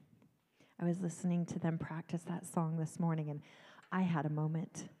I was listening to them practice that song this morning, and I had a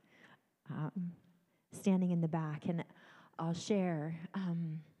moment standing in the back, and I'll share.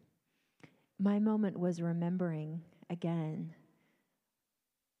 My moment was remembering again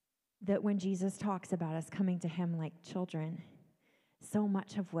that when Jesus talks about us coming to him like children, so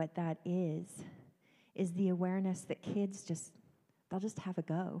much of what that is the awareness that kids they'll just have a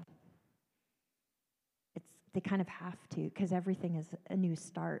go. They kind of have to, because everything is a new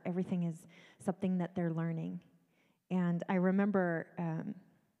start. Everything is something that they're learning. And I remember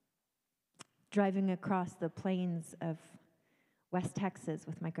driving across the plains of West Texas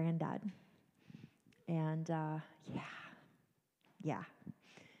with my granddad. And yeah.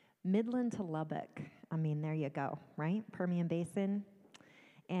 Midland to Lubbock. I mean, there you go, right? Permian Basin.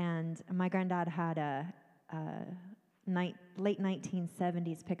 And my granddad had a late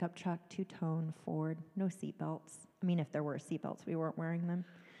 1970s pickup truck, two-tone Ford, no seatbelts. I mean, if there were seatbelts, we weren't wearing them.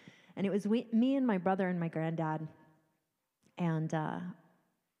 And it was me and my brother and my granddad. And I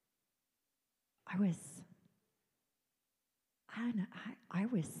was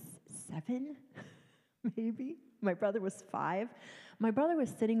 7, maybe. My brother was 5. My brother was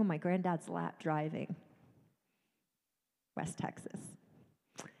sitting on my granddad's lap driving West Texas.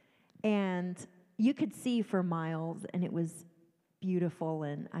 And you could see for miles, and it was beautiful,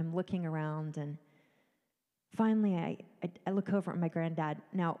 and I'm looking around, and finally I look over at my granddad.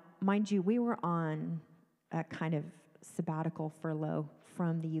 Now, mind you, we were on a kind of sabbatical furlough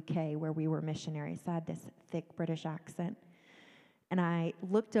from the UK where we were missionaries. So I had this thick British accent. And I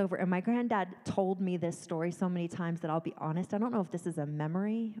looked over, and my granddad told me this story so many times that I'll be honest, I don't know if this is a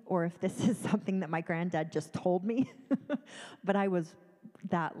memory or if this is something that my granddad just told me, but I was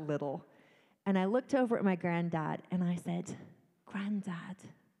that little. And I looked over at my granddad, and I said, "Granddad,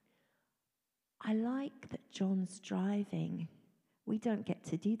 I like that John's driving. We don't get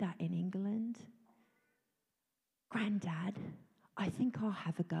to do that in England. Granddad, I think I'll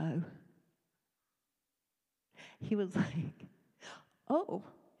have a go." He was like, "Oh,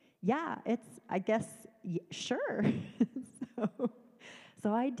 yeah, I guess, sure."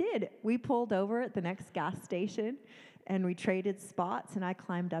 So I did. We pulled over at the next gas station, and we traded spots, and I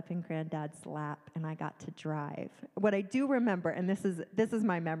climbed up in Granddad's lap, and I got to drive. What I do remember, and this is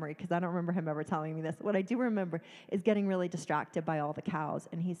my memory, because I don't remember him ever telling me this, what I do remember is getting really distracted by all the cows,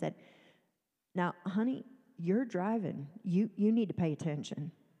 and he said, "Now, honey, you're driving. You need to pay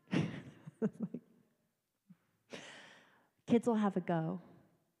attention." Kids will have a go.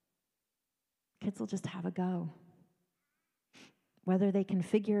 Kids will just have a go. Whether they can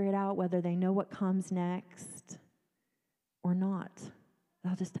figure it out, whether they know what comes next or not,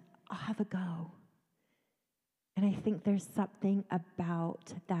 they'll just have a go. And I think there's something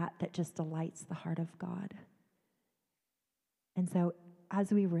about that just delights the heart of God. And so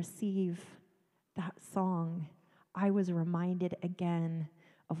as we receive that song, I was reminded again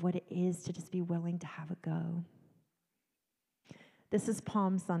of what it is to just be willing to have a go. This is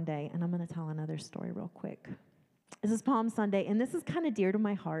Palm Sunday, and I'm going to tell another story real quick. This is Palm Sunday, and this is kind of dear to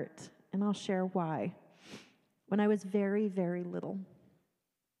my heart, and I'll share why. When I was very, very little,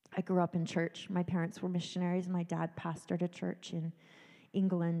 I grew up in church. My parents were missionaries. My dad pastored a church in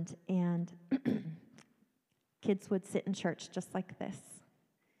England, and kids would sit in church just like this.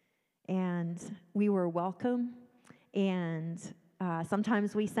 And we were welcome, and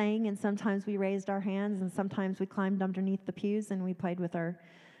sometimes we sang, and sometimes we raised our hands, and sometimes we climbed underneath the pews, and we played with our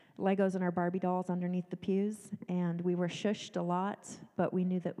Legos and our Barbie dolls underneath the pews, and we were shushed a lot, but we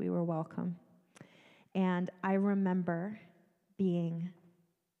knew that we were welcome. And I remember being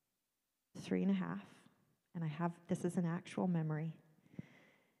 3.5, and this is an actual memory.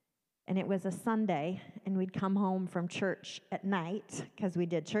 And it was a Sunday, and we'd come home from church at night, because we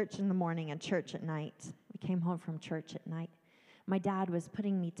did church in the morning and church at night. We came home from church at night. My dad was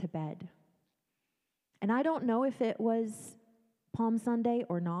putting me to bed. And I don't know if it was Palm Sunday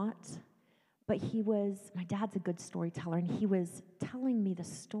or not, but my dad's a good storyteller, and he was telling me the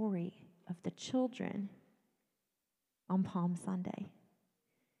story of the children on Palm Sunday.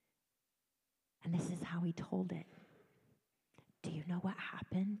 And this is how he told it. "Do you know what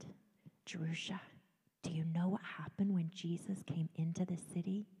happened, Jerusha? Do you know what happened when Jesus came into the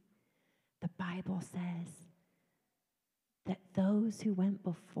city? The Bible says that those who went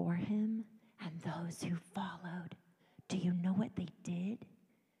before him and those who followed, do you know what they did?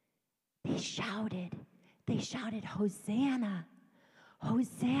 They shouted, Hosanna,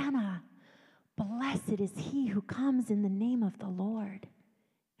 Hosanna. Blessed is he who comes in the name of the Lord."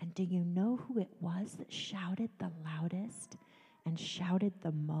 And do you know who it was that shouted the loudest and shouted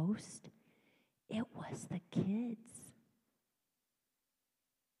the most? It was the kids.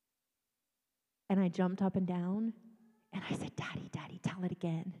 And I jumped up and down, and I said, Daddy, Daddy, tell it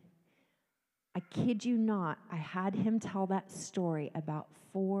again. I kid you not, I had him tell that story about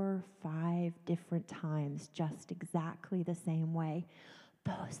 4 or 5 different times, just exactly the same way.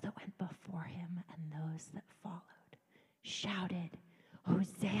 Those that went before him and those that followed shouted,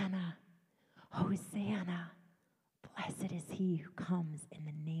 Hosanna, Hosanna. Blessed is he who comes in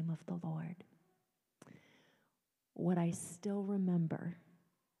the name of the Lord. What I still remember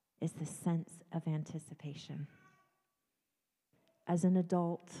is the sense of anticipation. As an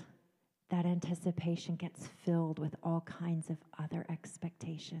adult, that anticipation gets filled with all kinds of other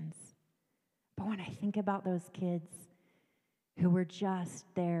expectations. But when I think about those kids who were just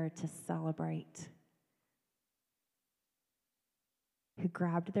there to celebrate, who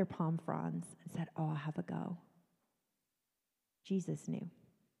grabbed their palm fronds and said, oh, I'll have a go. Jesus knew.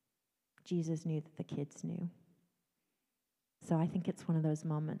 Jesus knew that the kids knew. So I think it's one of those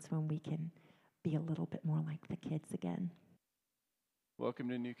moments when we can be a little bit more like the kids again. Welcome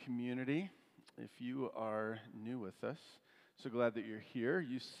to New Community. If you are new with us, so glad that you're here.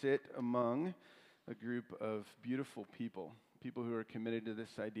 You sit among a group of beautiful people who are committed to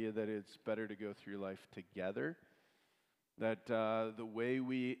this idea that it's better to go through life together, that the way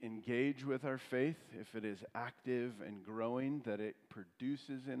we engage with our faith, if it is active and growing, that it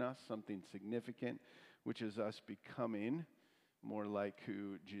produces in us something significant, which is us becoming more like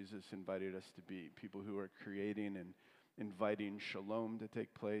who Jesus invited us to be, people who are creating and inviting shalom to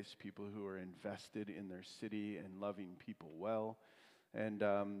take place, people who are invested in their city and loving people well, and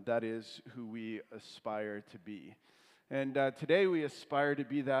that is who we aspire to be. And today we aspire to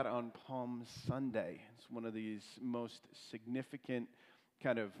be that on Palm Sunday. It's one of these most significant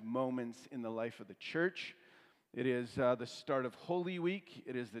kind of moments in the life of the church. It is the start of Holy Week.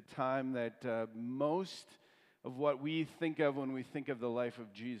 It is the time that most of what we think of when we think of the life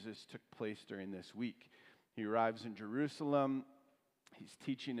of Jesus took place during this week. He arrives in Jerusalem. He's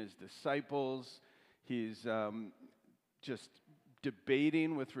teaching his disciples. He's just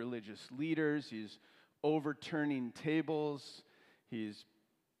debating with religious leaders. He's overturning tables. He's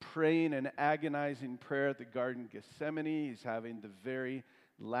praying an agonizing prayer at the Garden of Gethsemane. He's having the very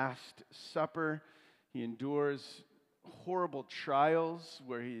Last Supper. He endures horrible trials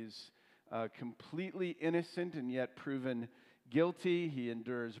where he's completely innocent and yet proven guilty. He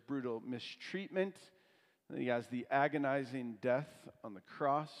endures brutal mistreatment. He has the agonizing death on the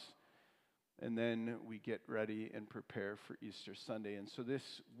cross. And then we get ready and prepare for Easter Sunday. And so this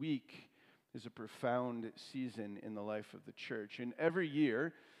week is a profound season in the life of the church. And every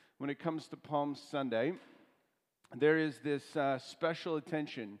year, when it comes to Palm Sunday, there is this special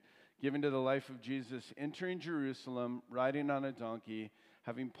attention given to the life of Jesus entering Jerusalem, riding on a donkey,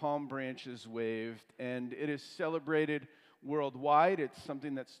 having palm branches waved, and it is celebrated worldwide. It's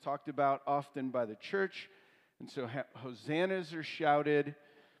something that's talked about often by the church. And so hosannas are shouted.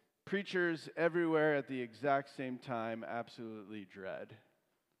 Preachers everywhere at the exact same time absolutely dread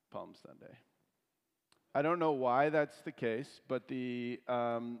Palm Sunday. I don't know why that's the case, but the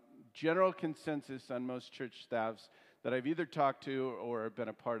general consensus on most church staffs that I've either talked to or been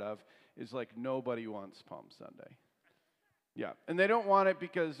a part of is like nobody wants Palm Sunday. Yeah, and they don't want it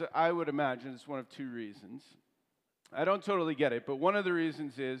because I would imagine it's one of 2 reasons. I don't totally get it, but one of the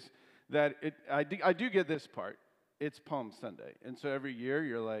reasons is that I do get this part. It's Palm Sunday. And so every year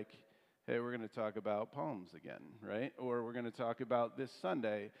you're like, hey, we're going to talk about palms again, right? Or we're going to talk about this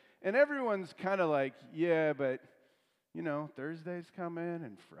Sunday. And everyone's kind of like, yeah, but, you know, Thursday's coming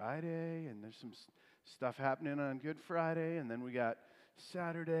and Friday, and there's some stuff happening on Good Friday, and then we got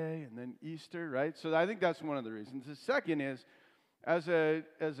Saturday, and then Easter, right? So I think that's one of the reasons. The second is, as a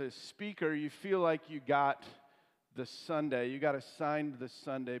speaker, you feel like you got the Sunday, you got assigned the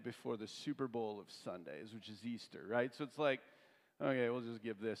Sunday before the Super Bowl of Sundays, which is Easter, right? So it's like, okay, we'll just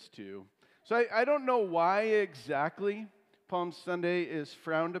give this to. So I don't know why exactly Palm Sunday is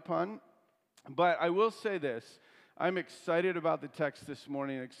frowned upon, but I will say this. I'm excited about the text this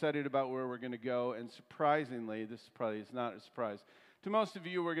morning, excited about where we're going to go, and surprisingly, this probably is not a surprise, to most of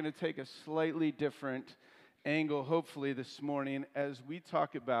you, we're going to take a slightly different angle, hopefully, this morning as we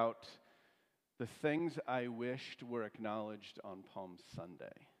talk about the things I wished were acknowledged on Palm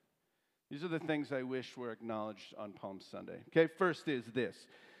Sunday. These are the things I wished were acknowledged on Palm Sunday. Okay, first is this.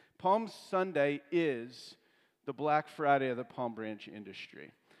 Palm Sunday is the Black Friday of the palm branch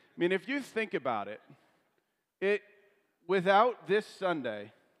industry. I mean, if you think about it, without this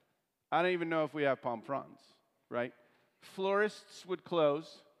Sunday, I don't even know if we have palm fronds, right? Florists would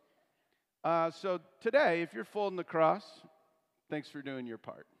close. So today, if you're folding the cross, thanks for doing your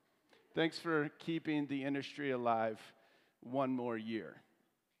part. Thanks for keeping the industry alive one more year.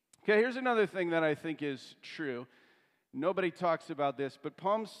 Okay, here's another thing that I think is true. Nobody talks about this, but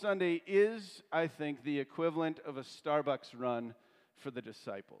Palm Sunday is, I think, the equivalent of a Starbucks run for the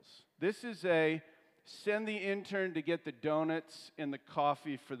disciples. This is a send the intern to get the donuts and the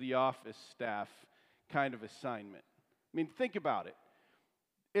coffee for the office staff kind of assignment. I mean, think about it.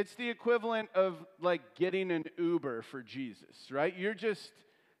 It's the equivalent of like getting an Uber for Jesus, right? You're just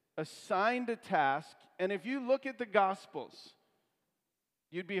assigned a task, and if you look at the Gospels,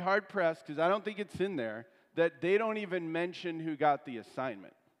 you'd be hard-pressed, because I don't think it's in there, that they don't even mention who got the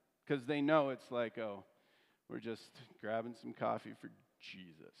assignment, because they know it's like, oh, we're just grabbing some coffee for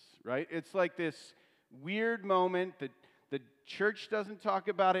Jesus, right? It's like this weird moment that the church doesn't talk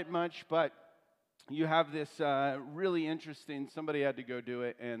about it much, but you have this really interesting, somebody had to go do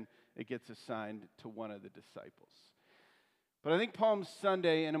it, and it gets assigned to one of the disciples. But I think Palm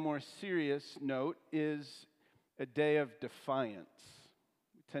Sunday, in a more serious note, is a day of defiance.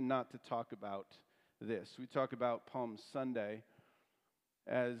 We tend not to talk about this. We talk about Palm Sunday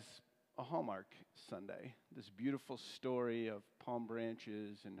as a Hallmark Sunday, this beautiful story of palm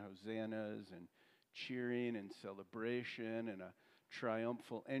branches and hosannas and cheering and celebration and a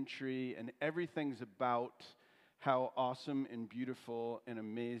triumphal entry, and everything's about how awesome and beautiful and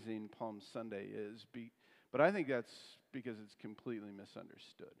amazing Palm Sunday is. But I think that's because it's completely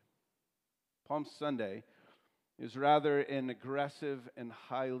misunderstood. Palm Sunday is rather an aggressive and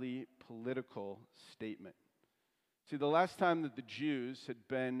highly political statement. See, the last time that the Jews had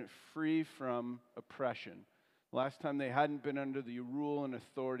been free from oppression, last time they hadn't been under the rule and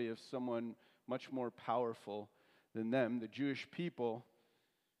authority of someone much more powerful than them, the Jewish people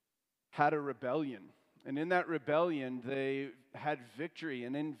had a rebellion. And in that rebellion, they had victory.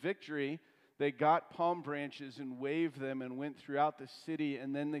 And in victory, they got palm branches and waved them and went throughout the city.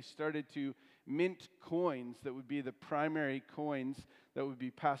 And then they started to mint coins that would be the primary coins that would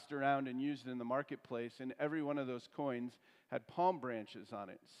be passed around and used in the marketplace. And every one of those coins had palm branches on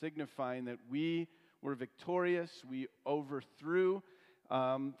it, signifying that we were victorious. We overthrew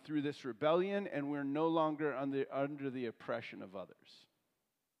through this rebellion, and we're no longer under the oppression of others.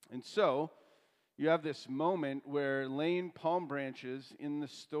 And so, you have this moment where laying palm branches in the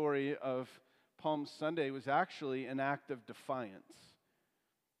story of Palm Sunday was actually an act of defiance.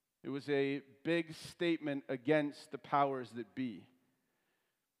 It was a big statement against the powers that be.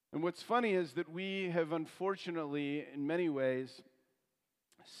 And what's funny is that we have unfortunately, in many ways,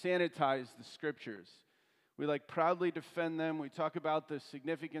 sanitized the scriptures. We proudly defend them, we talk about the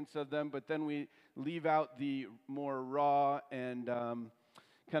significance of them, but then we leave out the more raw and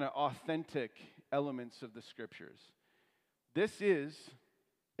kind of authentic elements of the scriptures. This is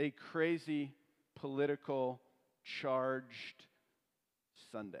a crazy, political, charged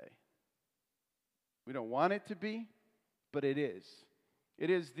Sunday. We don't want it to be, but it is. It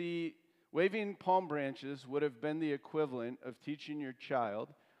is waving palm branches would have been the equivalent of teaching your child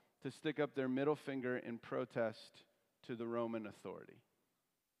to stick up their middle finger in protest to the Roman authority.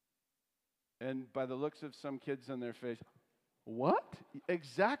 And by the looks of some kids on their face, what?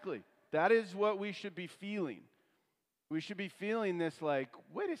 Exactly. That is what we should be feeling. We should be feeling this wait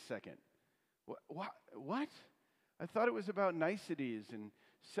a second. What? I thought it was about niceties and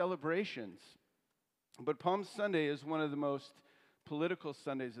celebrations. But Palm Sunday is one of the most political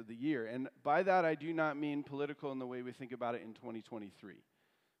Sundays of the year. And by that, I do not mean political in the way we think about it in 2023.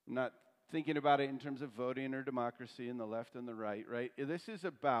 I'm not thinking about it in terms of voting or democracy and the left and the right, right? This is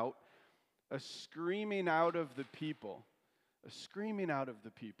about a screaming out of the people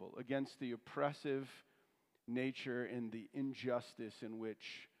against the oppressive nature and the injustice in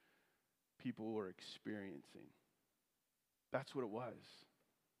which people were experiencing. That's what it was.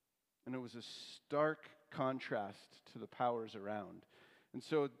 And it was a stark contrast to the powers around. And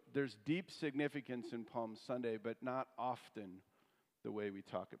so there's deep significance in Palm Sunday, but not often the way we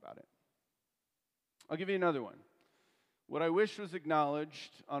talk about it. I'll give you another one. What I wish was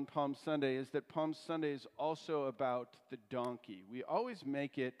acknowledged on Palm Sunday is that Palm Sunday is also about the donkey. We always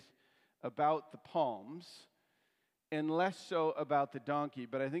make it about the palms and less so about the donkey,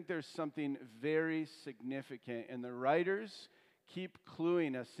 but I think there's something very significant, and the writers keep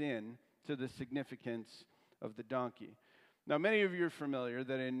cluing us in to the significance of the donkey. Now, many of you are familiar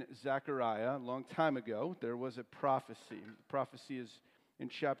that in Zechariah, a long time ago, there was a prophecy. The prophecy is in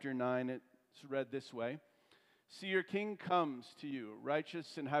chapter 9. It's read this way. See, your king comes to you,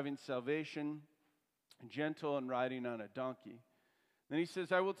 righteous and having salvation, gentle and riding on a donkey. Then he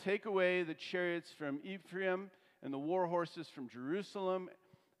says, I will take away the chariots from Ephraim and the war horses from Jerusalem,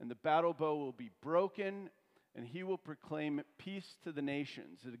 and the battle bow will be broken, and he will proclaim peace to the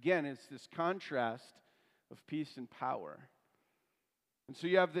nations. And again, it's this contrast of peace and power. And so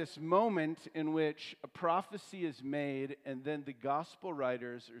you have this moment in which a prophecy is made, and then the gospel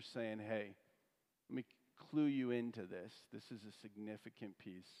writers are saying, hey, let me clue you into this. This is a significant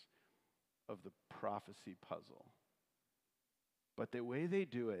piece of the prophecy puzzle. But the way they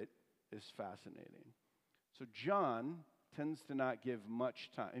do it is fascinating. So John tends to not give much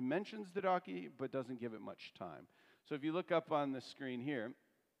time. He mentions the donkey, but doesn't give it much time. So if you look up on the screen here,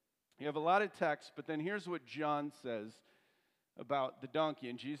 you have a lot of text, but then here's what John says about the donkey.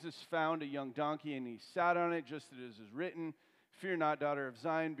 And Jesus found a young donkey, and he sat on it, just as it is written, "Fear not, daughter of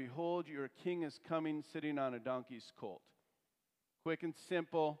Zion. Behold, your king is coming, sitting on a donkey's colt." Quick and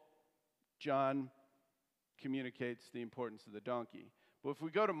simple, John communicates the importance of the donkey. But if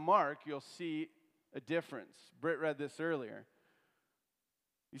we go to Mark, you'll see a difference. Britt read this earlier.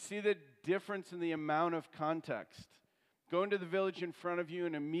 You see the difference in the amount of context. Go into the village in front of you,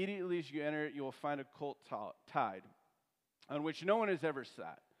 and immediately as you enter it, you will find a colt tied, on which no one has ever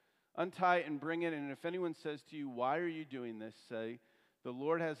sat. Untie it and bring it, and if anyone says to you, "Why are you doing this?" say, "The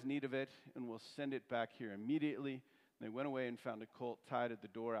Lord has need of it, and will send it back here immediately." And they went away and found a colt tied at the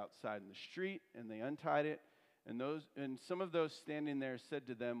door outside in the street, and they untied it. And some of those standing there said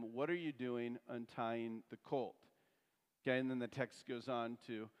to them, "What are you doing untying the colt?" Okay, and then the text goes on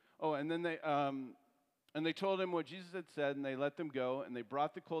to, and they told him what Jesus had said, and they let them go, and they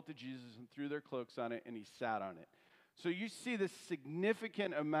brought the colt to Jesus and threw their cloaks on it, and he sat on it. So you see this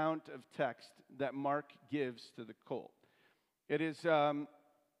significant amount of text that Mark gives to the colt. It is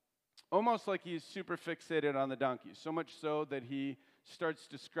almost like he's super fixated on the donkey, so much so that he starts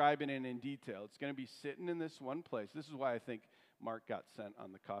describing it in detail. It's going to be sitting in this one place. This is why I think Mark got sent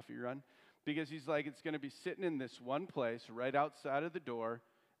on the coffee run, because he's like, it's going to be sitting in this one place right outside of the door,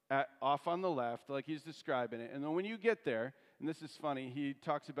 off on the left, like he's describing it. And then when you get there, and this is funny, he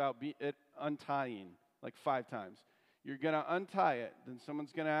talks about it untying like 5 times. You're going to untie it. Then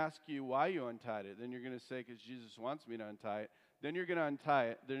someone's going to ask you why you untied it. Then you're going to say, because Jesus wants me to untie it. Then you're going to untie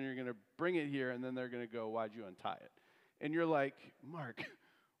it. Then you're going to bring it here, and then they're going to go, "Why'd you untie it?" And you're like, "Mark,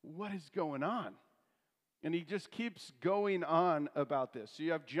 what is going on?" And he just keeps going on about this. So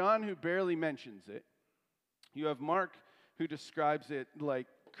you have John, who barely mentions it. You have Mark, who describes it like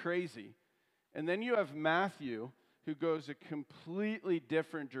crazy. And then you have Matthew, who goes a completely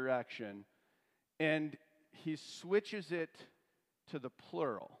different direction, and he switches it to the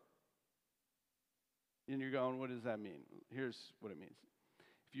plural. And you're going, what does that mean? Here's what it means.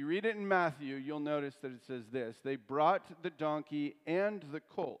 If you read it in Matthew, you'll notice that it says this: "They brought the donkey and the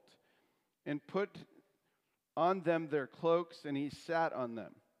colt and put on them their cloaks, and he sat on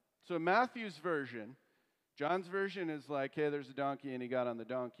them." So Matthew's version, John's version is like, hey, there's a donkey, and he got on the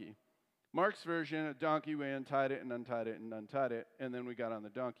donkey. Mark's version, a donkey, we untied it and untied it and untied it, and then we got on the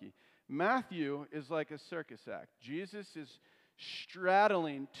donkey. Matthew is like a circus act. Jesus is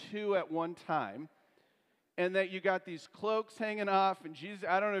straddling 2 at one time, and that you got these cloaks hanging off, and Jesus,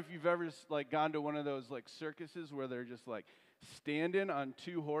 I don't know if you've ever like gone to one of those like circuses where they're just like standing on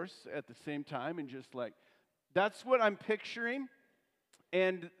 2 horses at the same time, and just like, that's what I'm picturing.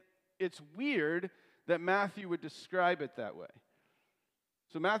 And it's weird that Matthew would describe it that way.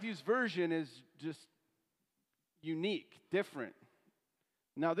 So Matthew's version is just unique, different.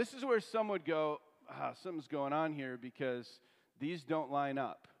 Now, this is where some would go, something's going on here, because these don't line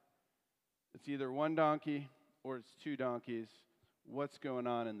up. It's either one donkey or it's 2 donkeys. What's going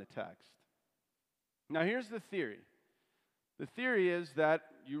on in the text? Now, here's the theory. The theory is that,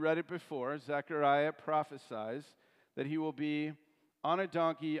 you read it before, Zechariah prophesies that he will be on a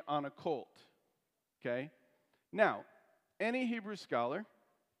donkey on a colt. Okay? Now, any Hebrew scholar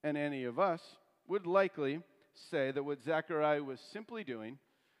and any of us would likely say that what Zechariah was simply doing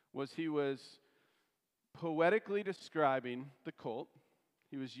was he was poetically describing the colt.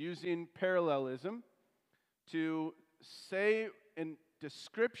 He was using parallelism to say a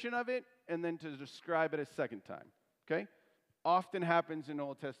description of it and then to describe it a second time. Okay? Often happens in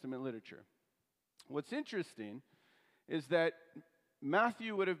Old Testament literature. What's interesting is that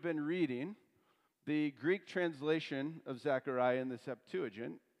Matthew would have been reading the Greek translation of Zechariah in the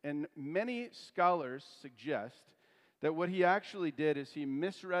Septuagint, and many scholars suggest that what he actually did is he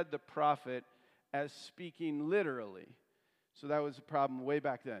misread the prophet as speaking literally. So that was a problem way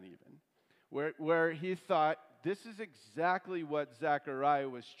back then even, where he thought this is exactly what Zechariah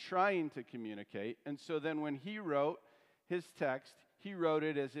was trying to communicate, and so then when he wrote his text, he wrote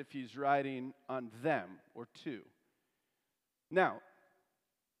it as if he's writing on them or 2. Now,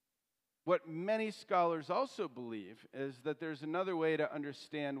 what many scholars also believe is that there's another way to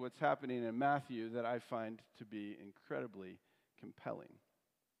understand what's happening in Matthew that I find to be incredibly compelling.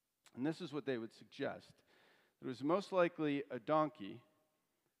 And this is what they would suggest. It was most likely a donkey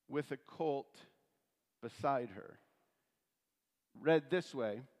with a colt beside her. Read this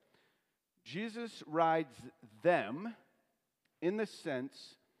way, Jesus rides them in the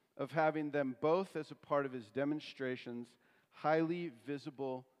sense of having them both as a part of his demonstration's highly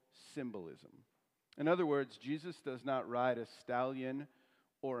visible symbolism. In other words, Jesus does not ride a stallion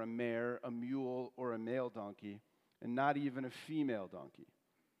or a mare, a mule or a male donkey, and not even a female donkey.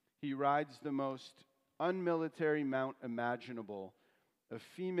 He rides the most unmilitary mount imaginable, a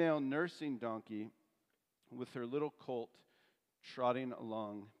female nursing donkey with her little colt trotting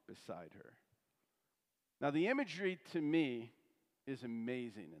along beside her. Now, the imagery to me is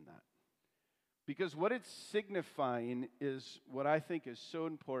amazing in that, because what it's signifying is what I think is so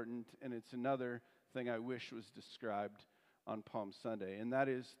important, and it's another thing I wish was described on Palm Sunday, and that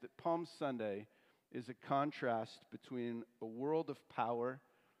is that Palm Sunday is a contrast between a world of power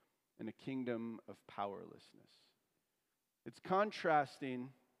and a kingdom of powerlessness. It's contrasting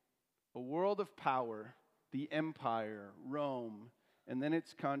a world of power, the empire, Rome, and then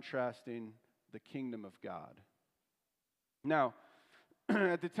it's contrasting the kingdom of God. Now,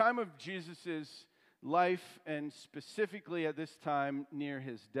 at the time of Jesus' life, and specifically at this time near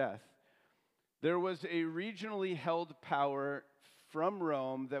his death, there was a regionally held power from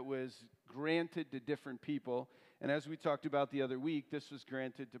Rome that was granted to different people. And as we talked about the other week, this was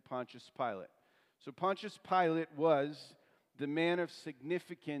granted to Pontius Pilate. So Pontius Pilate was the man of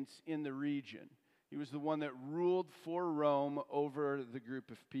significance in the region. He was the one that ruled for Rome over the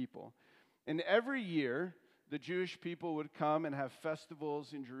group of people. And every year, the Jewish people would come and have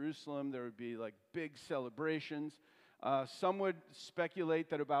festivals in Jerusalem. There would be like big celebrations. Some would speculate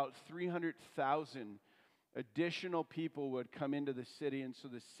that about 300,000 additional people would come into the city. And so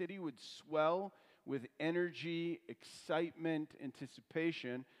the city would swell with energy, excitement,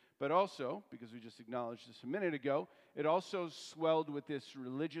 anticipation. But also, because we just acknowledged this a minute ago, it also swelled with this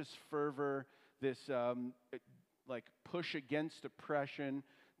religious fervor, this like push against oppression,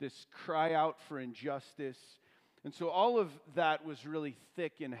 this cry out for injustice. And so all of that was really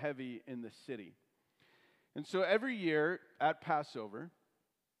thick and heavy in the city. And so every year at Passover,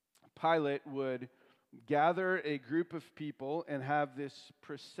 Pilate would gather a group of people and have this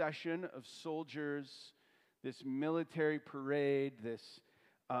procession of soldiers, this military parade, this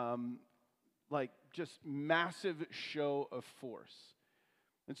like just massive show of force.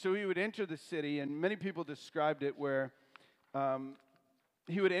 And so he would enter the city, and many people described it where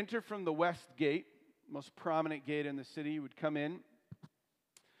he would enter from the west gate, most prominent gate in the city. He would come in,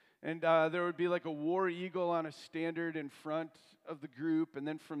 and there would be like a war eagle on a standard in front of the group, and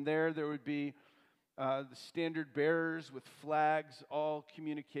then from there would be the standard bearers with flags, all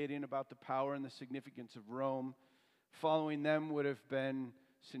communicating about the power and the significance of Rome. Following them would have been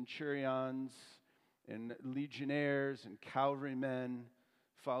centurions and legionnaires and cavalrymen,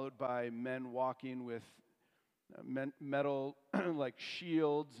 followed by men walking with metal like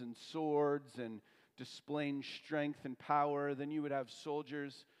shields and swords and displaying strength and power. Then you would have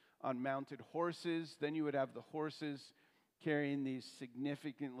soldiers on mounted horses. Then you would have the horses carrying these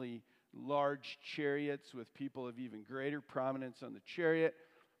significantly large chariots with people of even greater prominence on the chariot.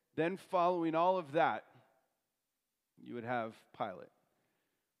 Then following all of that, you would have Pilate,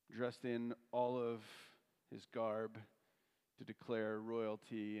 dressed in all of his garb to declare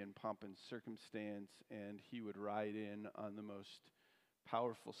royalty and pomp and circumstance, and he would ride in on the most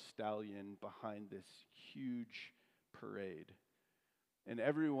powerful stallion behind this huge parade. And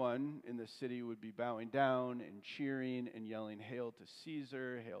everyone in the city would be bowing down and cheering and yelling, "Hail to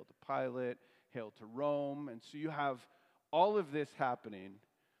Caesar, hail to Pilate, hail to Rome." And so you have all of this happening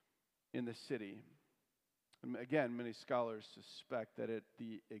in the city. And again, many scholars suspect that at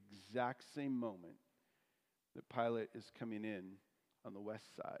the exact same moment that Pilate is coming in on the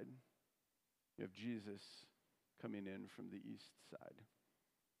west side, you have Jesus coming in from the east side.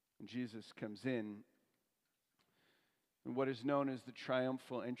 And Jesus comes in in what is known as the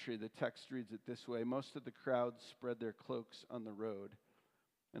triumphal entry. The text reads it this way: most of the crowd spread their cloaks on the road,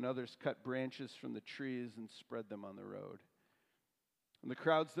 and others cut branches from the trees and spread them on the road. And the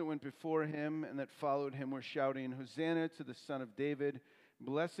crowds that went before him and that followed him were shouting, "Hosanna to the Son of David.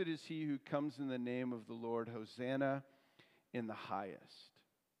 Blessed is he who comes in the name of the Lord. Hosanna in the highest."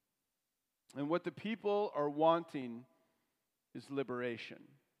 And what the people are wanting is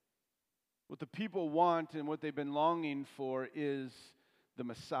liberation. What the people want and what they've been longing for is the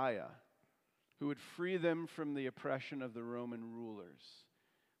Messiah who would free them from the oppression of the Roman rulers.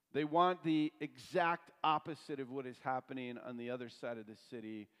 They want the exact opposite of what is happening on the other side of the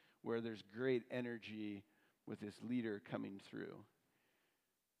city, where there's great energy with this leader coming through.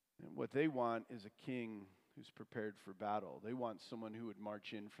 And what they want is a king who's prepared for battle. They want someone who would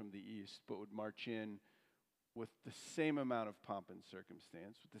march in from the east, but would march in with the same amount of pomp and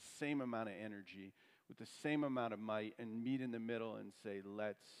circumstance, with the same amount of energy, with the same amount of might, and meet in the middle and say,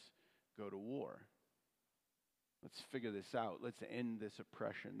 let's go to war. Let's figure this out. Let's end this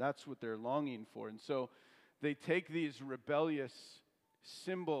oppression. That's what they're longing for. And so they take these rebellious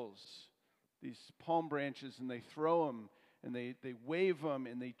symbols, these palm branches, and they throw them, and they wave them,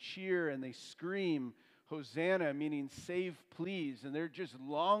 and they cheer, and they scream, Hosanna, meaning save, please. And they're just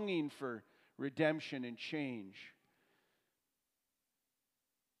longing for redemption and change.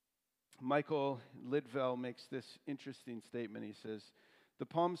 Michael Lidvell makes this interesting statement. He says, the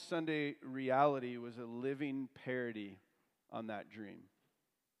Palm Sunday reality was a living parody on that dream.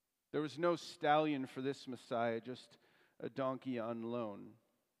 There was no stallion for this Messiah, just a donkey on loan.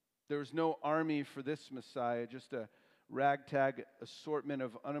 There was no army for this Messiah, just a ragtag assortment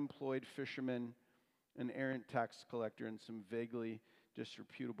of unemployed fishermen, an errant tax collector, and some vaguely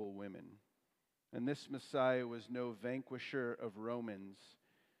disreputable women. And this Messiah was no vanquisher of Romans.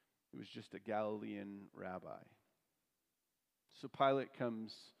 It was just a Galilean rabbi. So Pilate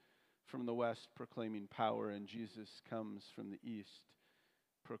comes from the west proclaiming power, and Jesus comes from the east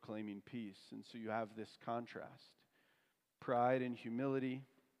proclaiming peace. And so you have this contrast. Pride and humility,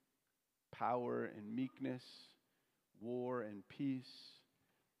 power and meekness, war and peace,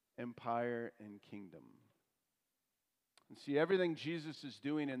 empire and kingdom. And see, everything Jesus is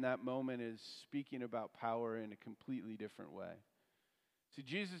doing in that moment is speaking about power in a completely different way. See,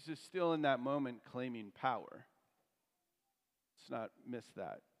 Jesus is still in that moment claiming power. Let's not miss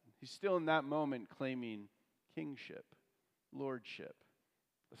that. He's still in that moment claiming kingship, lordship,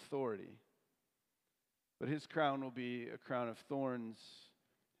 authority. But his crown will be a crown of thorns.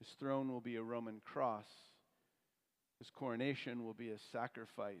 His throne will be a Roman cross. His coronation will be a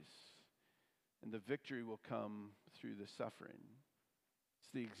sacrifice. And the victory will come through the suffering.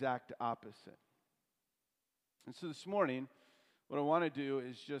 It's the exact opposite. And so this morning, what I want to do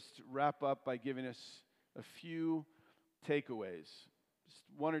is just wrap up by giving us a few takeaways. Just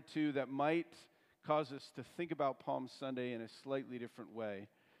one or two that might cause us to think about Palm Sunday in a slightly different way.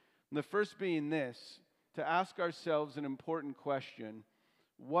 And the first being this, to ask ourselves an important question: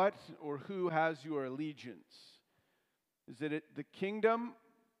 what or who has your allegiance? Is it the kingdom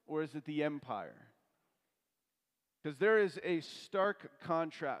or is it the empire? Because there is a stark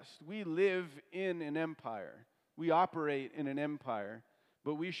contrast. We live in an empire. We operate in an empire,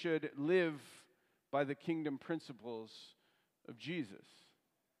 but we should live by the kingdom principles of Jesus.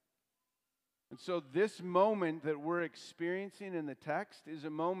 And so this moment that we're experiencing in the text is a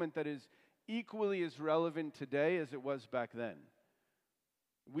moment that is equally as relevant today as it was back then.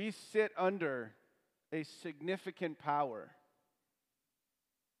 We sit under a significant power,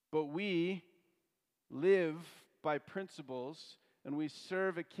 but we live by principles, and we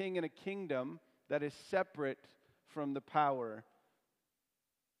serve a king and a kingdom that is separate from the power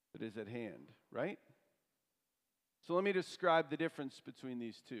that is at hand, right? So let me describe the difference between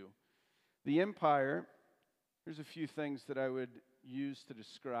these two. The empire, here's a few things that I would use to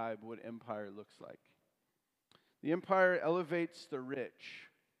describe what empire looks like. The empire elevates the rich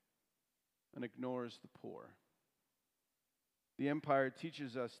and ignores the poor. The empire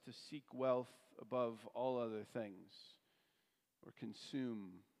teaches us to seek wealth above all other things, or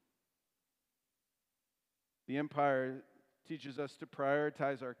consume. The empire teaches us to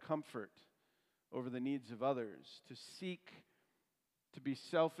prioritize our comfort over the needs of others, to seek to be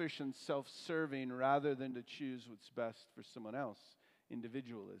selfish and self-serving rather than to choose what's best for someone else,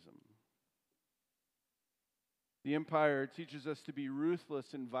 individualism. The empire teaches us to be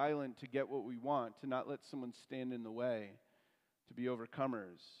ruthless and violent to get what we want, to not let someone stand in the way, to be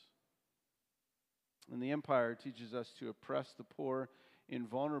overcomers. And the empire teaches us to oppress the poor and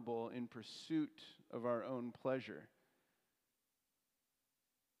vulnerable in pursuit of our own pleasure.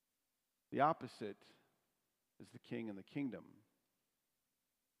 The opposite is the king and the kingdom.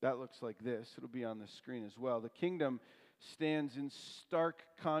 That looks like this. It'll be on the screen as well. The kingdom stands in stark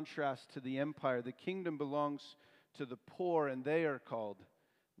contrast to the empire. The kingdom belongs to the poor, and they are called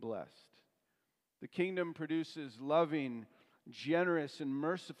blessed. The kingdom produces loving, generous, and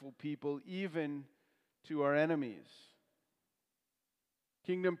merciful people, even to our enemies.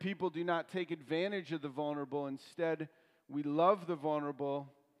 Kingdom people do not take advantage of the vulnerable. Instead, we love the vulnerable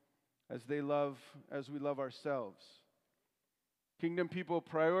as we love ourselves. Kingdom people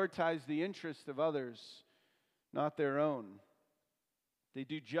prioritize the interest of others, not their own. They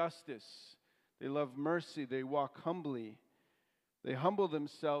do justice. They love mercy. They walk humbly. They humble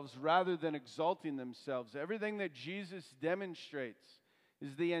themselves rather than exalting themselves. Everything that Jesus demonstrates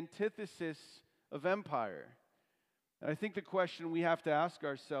is the antithesis of empire. And I think the question we have to ask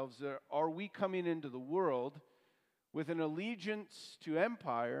ourselves are we coming into the world with an allegiance to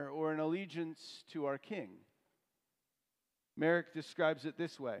empire or an allegiance to our King? Merrick describes it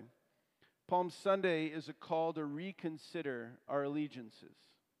this way: Palm Sunday is a call to reconsider our allegiances.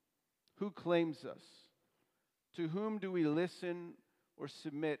 Who claims us? To whom do we listen or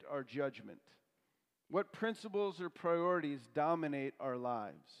submit our judgment? What principles or priorities dominate our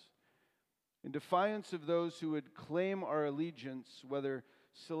lives? In defiance of those who would claim our allegiance, whether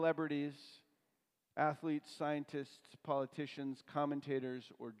celebrities, athletes, scientists, politicians,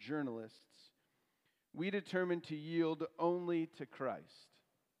 commentators, or journalists, we determine to yield only to Christ.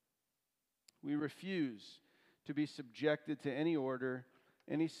 We refuse to be subjected to any order,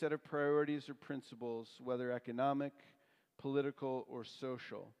 any set of priorities or principles, whether economic, political, or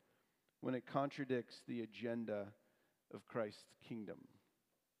social, when it contradicts the agenda of Christ's kingdom.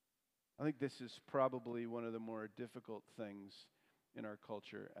 I think this is probably one of the more difficult things in our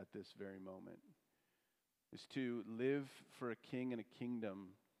culture at this very moment, is to live for a king and a kingdom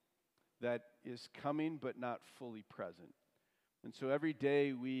that is coming but not fully present. And so every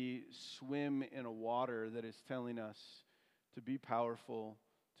day we swim in a water that is telling us to be powerful,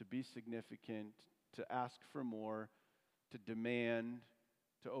 to be significant, to ask for more, to demand,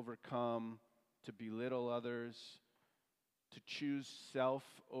 to overcome, to belittle others, to choose self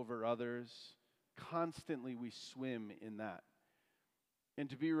over others. Constantly we swim in that. And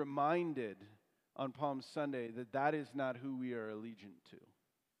to be reminded on Palm Sunday that that is not who we are allegiant to.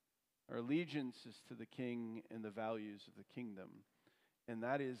 Our allegiance is to the King and the values of the kingdom. And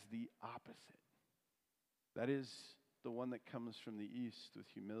that is the opposite. That is the one that comes from the east with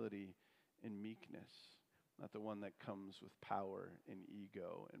humility and meekness, not the one that comes with power and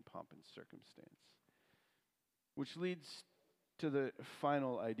ego and pomp and circumstance. Which leads to the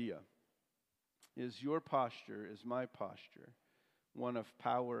final idea. Is your posture, is my posture, one of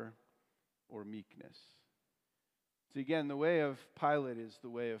power or meekness? See, again, the way of Pilate is the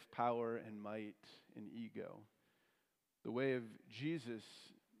way of power and might and ego. The way of Jesus,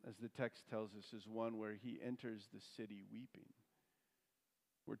 as the text tells us, is one where he enters the city weeping.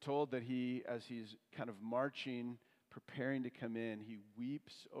 We're told that he, as he's kind of marching, preparing to come in, he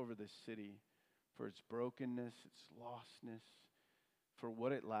weeps over the city for its brokenness, its lostness, for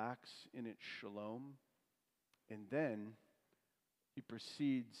what it lacks in its shalom. And then he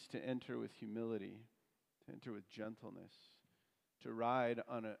proceeds to enter with humility, to enter with gentleness, to ride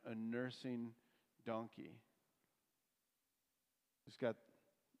on a nursing donkey who's got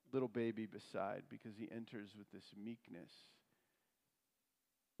little baby beside, because he enters with this meekness.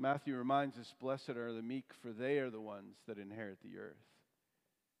 Matthew reminds us, blessed are the meek, for they are the ones that inherit the earth.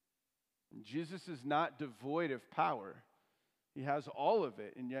 And Jesus is not devoid of power. He has all of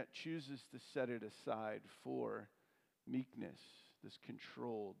it, and yet chooses to set it aside for meekness, this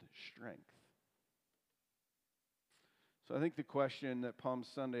controlled strength. So I think the question that Palm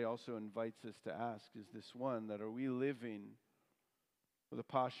Sunday also invites us to ask is this one, that are we living with a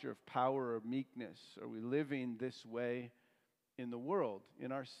posture of power or meekness? Are we living this way in the world,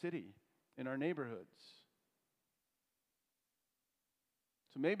 in our city, in our neighborhoods?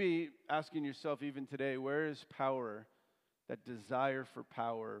 So maybe asking yourself even today, where is power, that desire for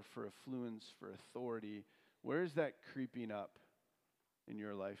power, for affluence, for authority, where is that creeping up in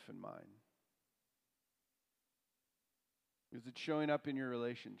your life and mine? Is it showing up in your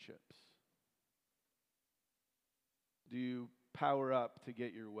relationships? Do you power up to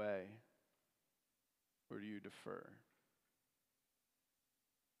get your way, or do you defer?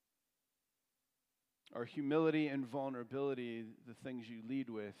 Are humility and vulnerability the things you lead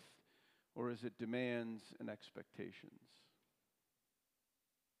with, or is it demands and expectations?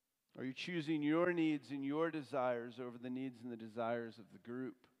 Are you choosing your needs and your desires over the needs and the desires of the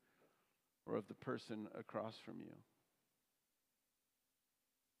group or of the person across from you?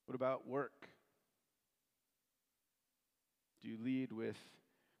 What about work? Do you lead with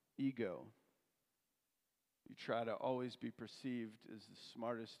ego? You try to always be perceived as the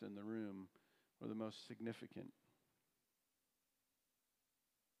smartest in the room or the most significant?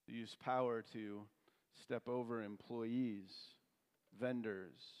 Do you use power to step over employees,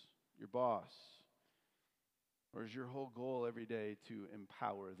 vendors, your boss? Or is your whole goal every day to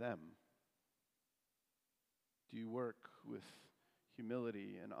empower them? Do you work with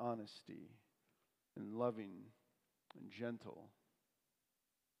humility and honesty and loving and gentle?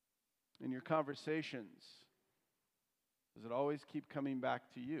 In your conversations, does it always keep coming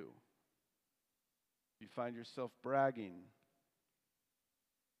back to you? Do you find yourself bragging?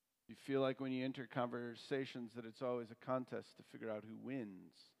 Do you feel like when you enter conversations that it's always a contest to figure out who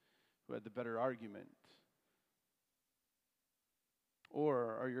wins, who had the better argument?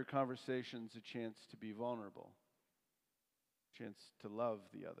 Or are your conversations a chance to be vulnerable? A chance to love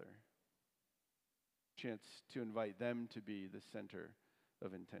the other? A chance to invite them to be the center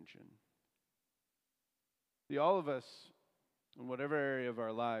of intention? See, all of us, in whatever area of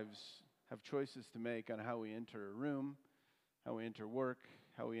our lives, have choices to make on how we enter a room, how we enter work,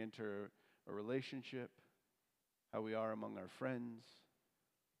 how we enter a relationship, how we are among our friends.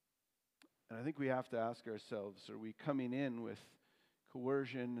 And I think we have to ask ourselves, are we coming in with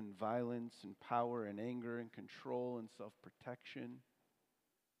coercion and violence and power and anger and control and self-protection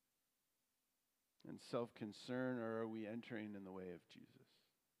and self-concern, or are we entering in the way of Jesus?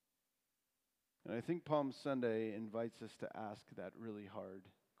 And I think Palm Sunday invites us to ask that really hard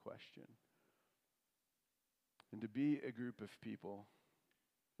question. And to be a group of people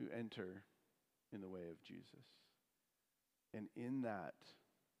who enter in the way of Jesus. And in that,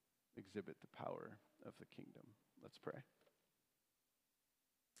 exhibit the power of the kingdom. Let's pray.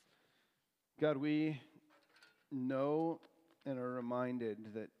 God, we know and are reminded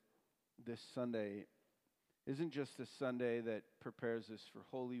that this Sunday isn't just a Sunday that prepares us for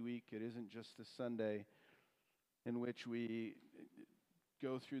Holy Week. It isn't just a Sunday in which we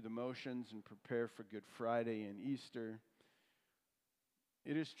go through the motions and prepare for Good Friday and Easter.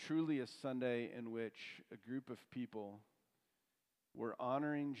 It is truly a Sunday in which a group of people were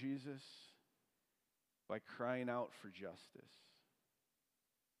honoring Jesus by crying out for justice,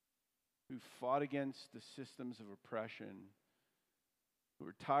 who fought against the systems of oppression, who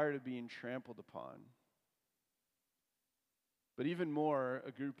were tired of being trampled upon. But even more,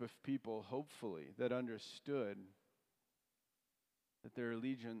 a group of people, hopefully, that understood that their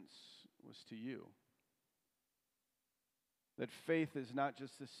allegiance was to you. That faith is not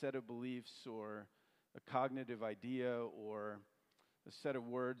just a set of beliefs or a cognitive idea or a set of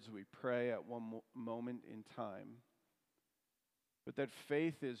words we pray at one moment in time, but that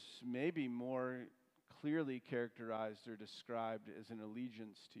faith is maybe more clearly characterized or described as an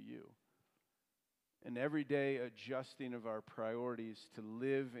allegiance to you. An everyday adjusting of our priorities to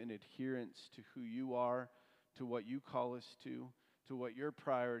live in adherence to who you are, to what you call us to what your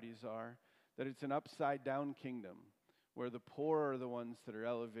priorities are, that it's an upside-down kingdom where the poor are the ones that are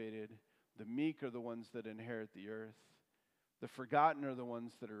elevated, the meek are the ones that inherit the earth, the forgotten are the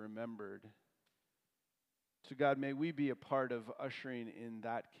ones that are remembered. So God, may we be a part of ushering in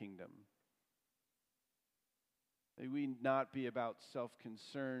that kingdom. May we not be about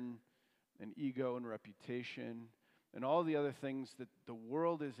self-concern and ego and reputation and all the other things that the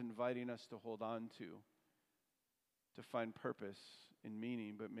world is inviting us to hold on to find purpose and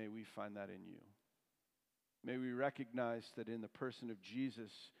meaning, but may we find that in you. May we recognize that in the person of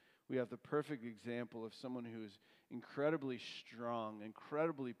Jesus, we have the perfect example of someone who is incredibly strong,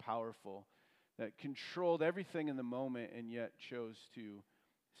 incredibly powerful, that controlled everything in the moment and yet chose to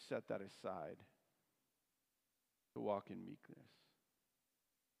set that aside, to walk in meekness.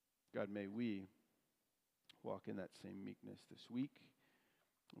 God, may we walk in that same meekness this week.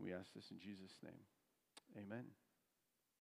 We ask this in Jesus' name. Amen.